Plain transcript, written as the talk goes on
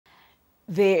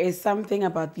There is something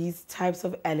about these types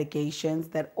of allegations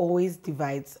that always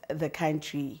divides the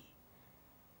country.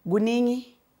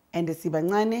 Guningi and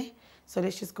sibancane, so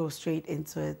let's just go straight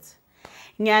into it.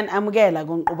 Ngiyan amukela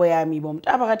ngonkqubo yami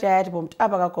bomntaba kadad,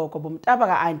 bomntaba kagogo, bomntaba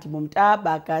ka-auntie,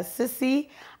 bomntaba ka-sissy.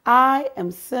 I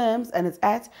am Sims and it's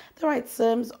at the right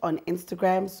Sims on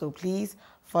Instagram, so please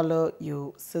follow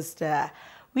your sister.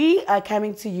 We are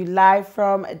coming to you live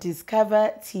from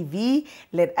Discover TV.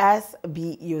 Let us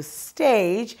be your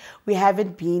stage. We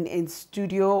haven't been in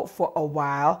studio for a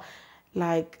while.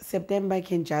 Like September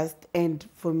can just end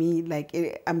for me. Like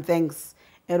thanks.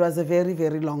 It was a very,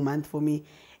 very long month for me.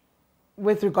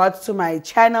 With regards to my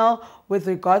channel, with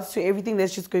regards to everything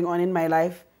that's just going on in my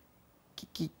life.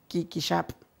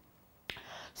 Sharp.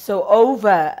 So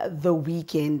over the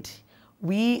weekend,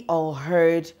 we all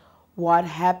heard what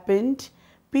happened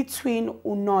between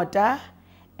Nota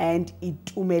and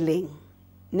Itumeleng.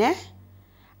 Ne?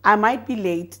 I might be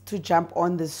late to jump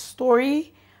on this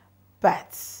story,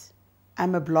 but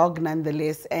I'm a blog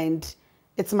nonetheless, and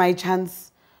it's my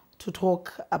chance to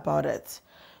talk about it.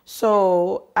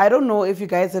 So I don't know if you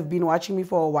guys have been watching me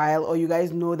for a while, or you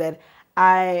guys know that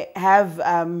I have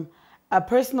a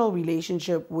personal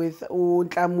relationship with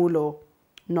Itumeleng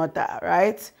Nota,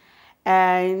 right?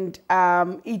 And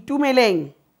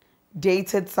Itumeleng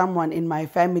dated someone in my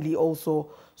family also.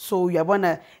 So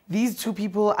yabona, these two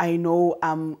people I know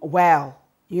well,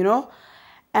 you know.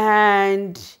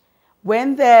 And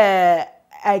when the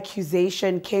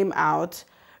accusation came out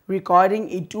regarding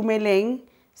Itumeleng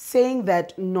saying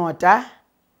that Nota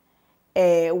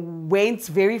went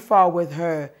very far with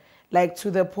her, like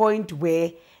to the point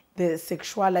where the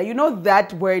sexual, you know,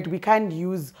 that word we can't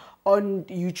use on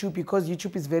YouTube because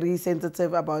YouTube is very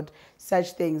sensitive about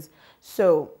such things.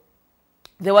 So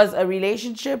there was a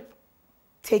relationship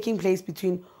taking place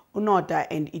between Nota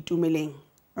and Itumeleng,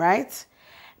 right?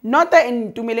 Nota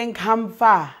and Itumeleng come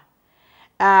far.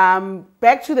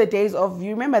 Back to the days of, you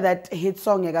remember that hit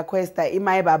song Yaga Cuesta,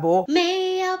 Imai Babo?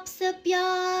 मैं आपसे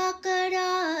प्यार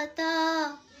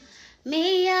कराता,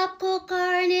 मैं आपको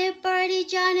करने पर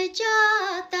जान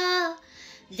जाता,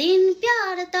 दिन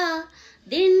प्यार था,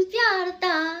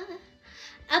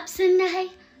 अब सुन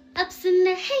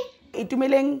है.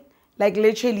 Itumeleng, like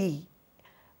literally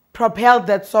propelled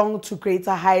that song to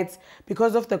greater heights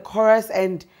because of the chorus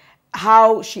and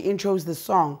how she intros the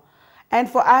song. And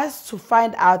for us to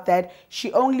find out that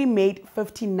she only made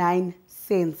 59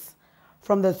 cents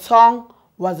from the song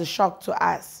was a shock to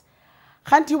us.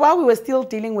 Khanti, while we were still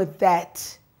dealing with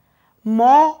that,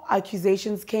 more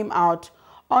accusations came out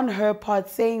on her part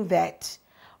saying that,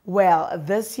 well,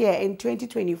 this year in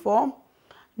 2024,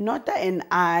 Nota and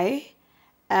I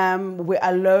were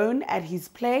alone at his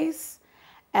place,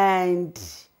 and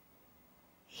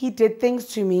he did things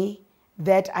to me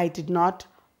that I did not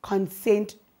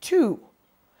consent to.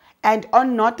 And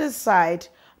on Nota's side,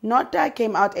 Nota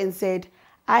came out and said,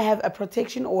 I have a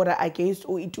protection order against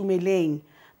Itumeleng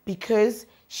because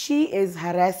she is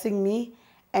harassing me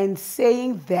and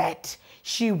saying that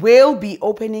she will be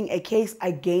opening a case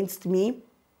against me,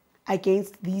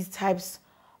 against these types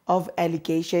of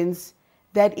allegations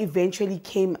that eventually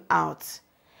came out.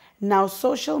 Now,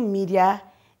 social media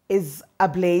is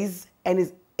ablaze and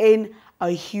is in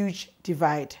a huge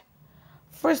divide.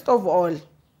 First of all,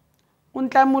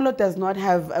 Itumeleng does not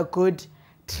have a good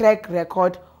track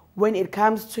record when it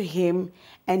comes to him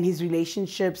and his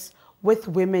relationships with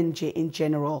women in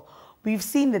general. We've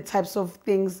seen the types of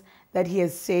things that he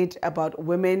has said about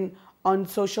women on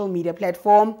social media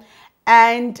platform,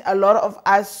 and a lot of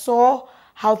us saw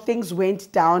how things went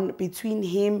down between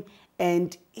him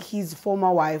and his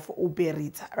former wife,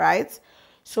 Uberita, right?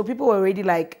 So people were already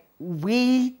like,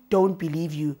 we don't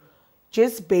believe you,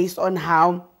 just based on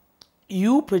how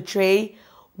you portray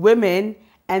women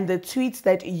and the tweets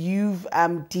that you've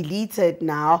deleted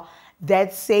now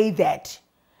that say that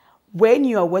when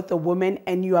you are with a woman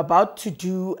and you're about to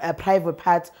do a private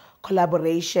part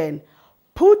collaboration,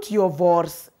 put your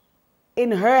voice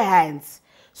in her hands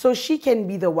so she can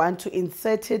be the one to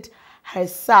insert it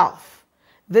herself.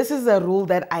 This is a rule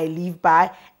that I live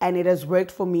by, and it has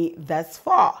worked for me thus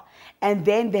far. And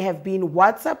then there have been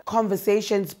WhatsApp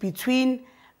conversations between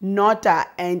Nota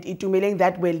and Itumeleng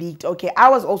that were leaked. Okay, I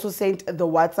was also sent the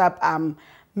WhatsApp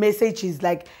messages.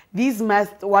 Like, these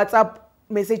WhatsApp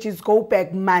messages go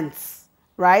back months,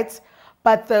 right?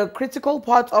 But the critical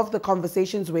part of the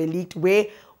conversations were leaked where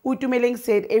Itumeleng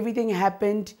said everything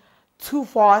happened too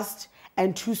fast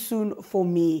and too soon for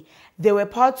me. There were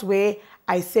parts where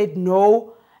I said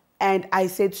no and I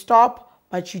said stop,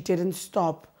 but you didn't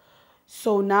stop.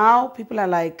 So now people are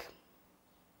like,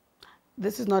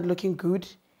 this is not looking good.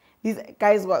 these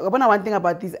guys, one thing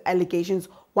about these allegations,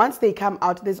 once they come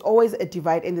out, there's always a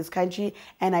divide in this country,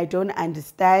 and I don't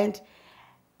understand.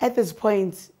 At this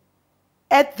point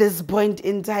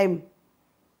in time,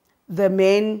 the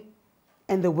men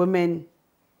and the women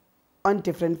on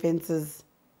different fences.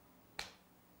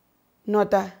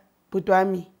 Nota,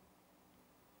 Butwami,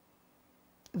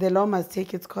 the law must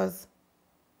take its course.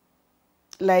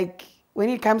 Like, when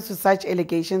it comes to such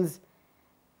allegations,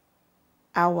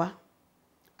 angvumelani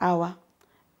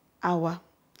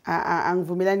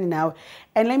now.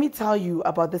 And let me tell you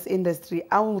about this industry.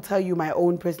 I will tell you my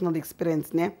own personal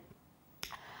experience. Ne?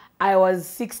 I was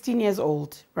 16 years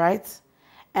old, right?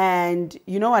 And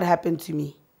you know what happened to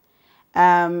me?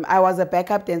 I was a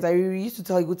backup dancer. I used to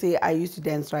tell you, I used to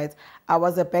dance, right? I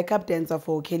was a backup dancer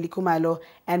for Kelly Kumalo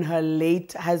and her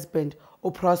late husband,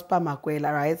 Prosper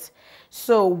Makwela, right?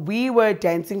 So we were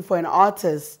dancing for an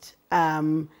artist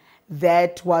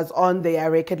that was on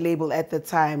their record label at the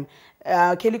time.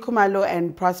 Kelly Kumalo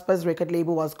and Prosper's record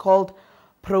label was called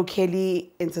Pro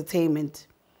Kelly Entertainment.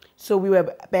 So we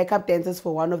were backup dancers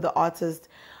for one of the artists.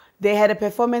 They had a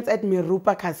performance at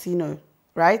Mirupa Casino,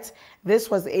 right?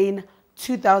 This was in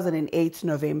 2008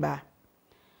 November.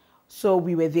 So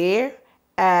we were there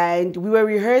and we were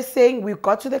rehearsing. We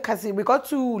got to the casino. We got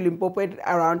to Limpopo at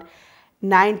around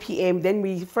 9 p.m. Then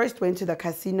we first went to the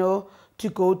casino to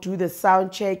go do the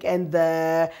sound check and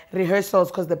the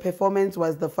rehearsals because the performance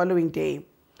was the following day.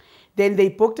 Then they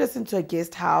booked us into a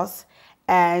guest house,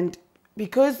 and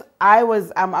because I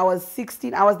was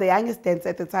 16, I was the youngest dancer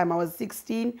at the time. I was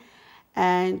 16,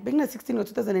 and being 16 in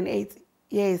 2008,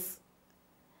 yes.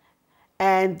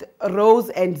 And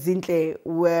Rose and Zintle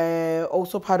were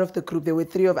also part of the group. There were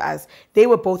three of us. They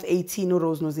were both 18, no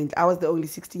Rose, no Zintle. I was the only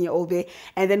 16-year-old there.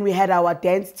 And then we had our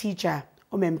dance teacher,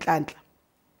 Omemtlantla.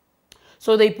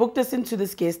 So they booked us into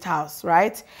this guest house,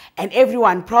 right? And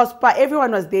everyone, Prosper,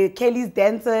 everyone was there. Kelly's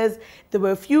dancers, there were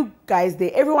a few guys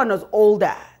there. Everyone was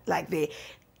older. Like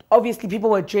obviously people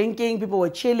were drinking, people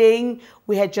were chilling.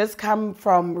 We had just come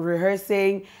from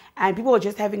rehearsing and people were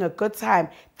just having a good time.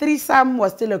 Threesome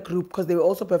was still a group because they were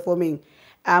also performing.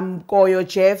 Koyo,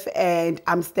 Jeff, and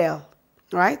Amstel,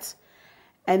 right?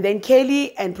 And then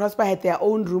Kelly and Prosper had their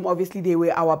own room. Obviously, they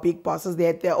were our big bosses. They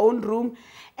had their own room.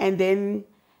 And then,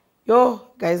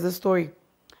 guys, the story.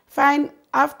 Fine.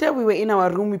 After we were in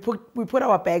our room, we put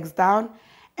our bags down.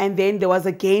 And then there was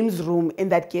a games room in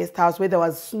that guest house where there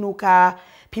was snooker.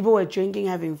 People were drinking,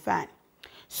 having fun.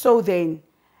 So then,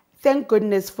 thank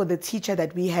goodness for the teacher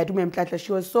that we had, Umemtlatla.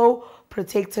 She was so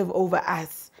protective over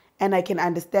us. And I can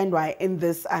understand why in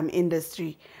this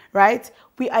industry, right?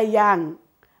 We are young.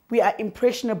 We are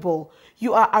impressionable.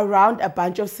 You are around a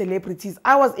bunch of celebrities.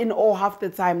 I was in awe half the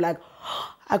time. Like,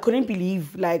 I couldn't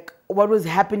believe, like, what was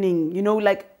happening. You know,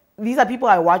 like, these are people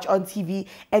I watch on TV.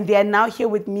 And they are now here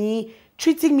with me,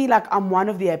 treating me like I'm one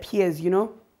of their peers, you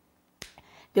know.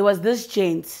 There was this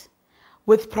gent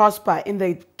with Prosper in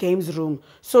the games room.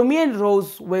 So me and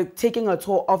Rose were taking a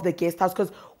tour of the guest house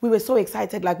because we were so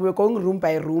excited. Like, we were going room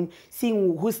by room,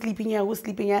 seeing who's sleeping here, who's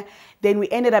sleeping here. Then we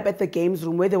ended up at the games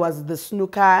room where there was the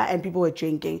snooker and people were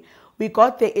drinking. We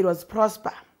got there, it was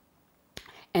Prosper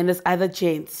and this other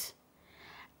gent.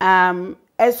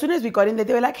 As soon as we got in there,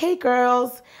 they were like, hey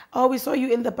girls, oh, we saw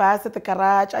you in the bus at the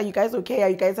garage. Are you guys okay? Are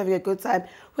you guys having a good time?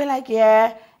 We're like,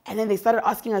 yeah. And then they started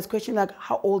asking us questions like,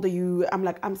 how old are you? I'm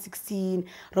like, I'm 16.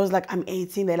 Rose like, I'm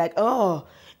 18. They're like, oh,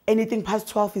 anything past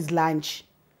 12 is lunch.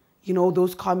 You know,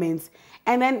 those comments.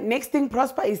 And then next thing,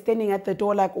 Prosper is standing at the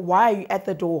door like, why are you at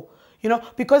the door? You know,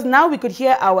 because now we could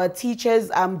hear our teacher's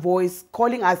voice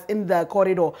calling us in the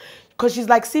corridor. Because she's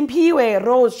like, Simpiwe,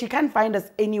 Rose, she can't find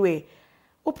us anyway.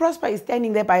 Oh, Prosper is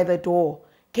standing there by the door.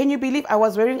 Can you believe I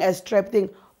was wearing a strap thing?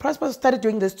 Prosper started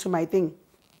doing this to my thing.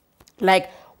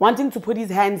 Like, wanting to put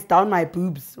his hands down my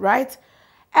boobs, right?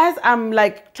 As I'm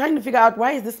like trying to figure out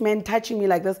why is this man touching me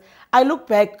like this, I look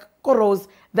back, Rose,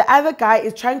 the other guy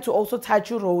is trying to also touch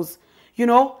you, Rose, you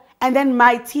know? And then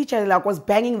my teacher like was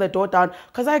banging the door down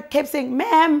because I kept saying,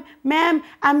 ma'am,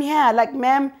 I'm here, like,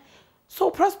 ma'am. So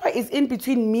Prosper is in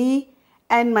between me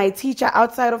and my teacher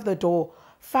outside of the door.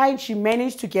 Fine, she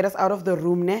managed to get us out of the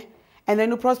room, ne? And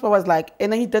then Prosper was like,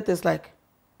 and then he did this like,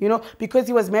 you know, because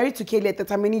he was married to Kelly at the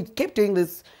time and he kept doing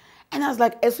this. And I was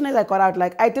like, as soon as I got out,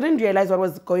 like, I didn't realize what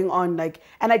was going on, like,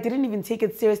 and I didn't even take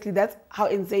it seriously. That's how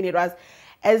insane it was.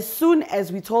 As soon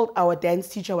as we told our dance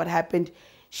teacher what happened,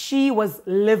 she was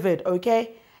livid,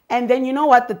 okay? And then you know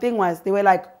what the thing was? They were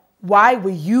like, why were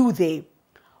you there?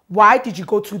 Why did you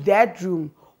go to that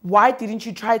room? Why didn't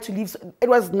you try to leave? It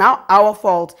was now our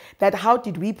fault that how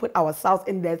did we put ourselves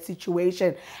in that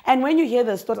situation? And when you hear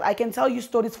the stories, I can tell you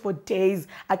stories for days.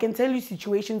 I can tell you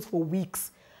situations for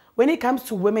weeks. When it comes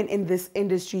to women in this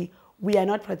industry, we are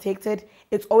not protected.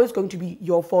 It's always going to be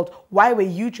your fault. Why were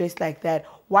you dressed like that?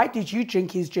 Why did you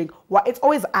drink his drink? Why? It's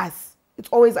always us. It's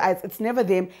always us. It's never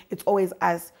them. It's always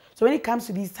us. So when it comes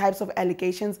to these types of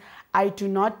allegations, I do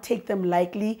not take them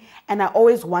lightly, and I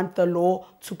always want the law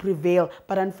to prevail.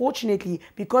 But unfortunately,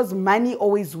 because money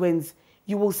always wins,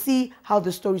 you will see how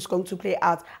the story is going to play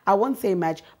out. I won't say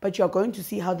much, but you're going to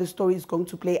see how the story is going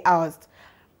to play out.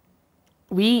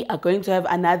 We are going to have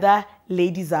another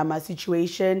Lady Zama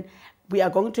situation. We are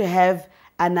going to have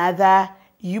another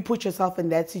you put yourself in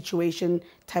that situation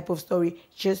type of story.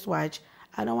 Just watch.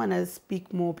 I don't want to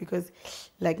speak more because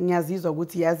like Nyaziz or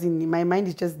Gutiazin, my mind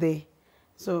is just there.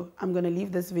 So I'm going to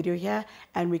leave this video here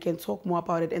and we can talk more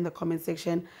about it in the comment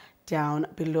section down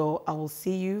below. I will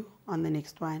see you on the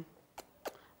next one.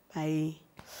 Bye.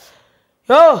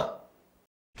 Yo!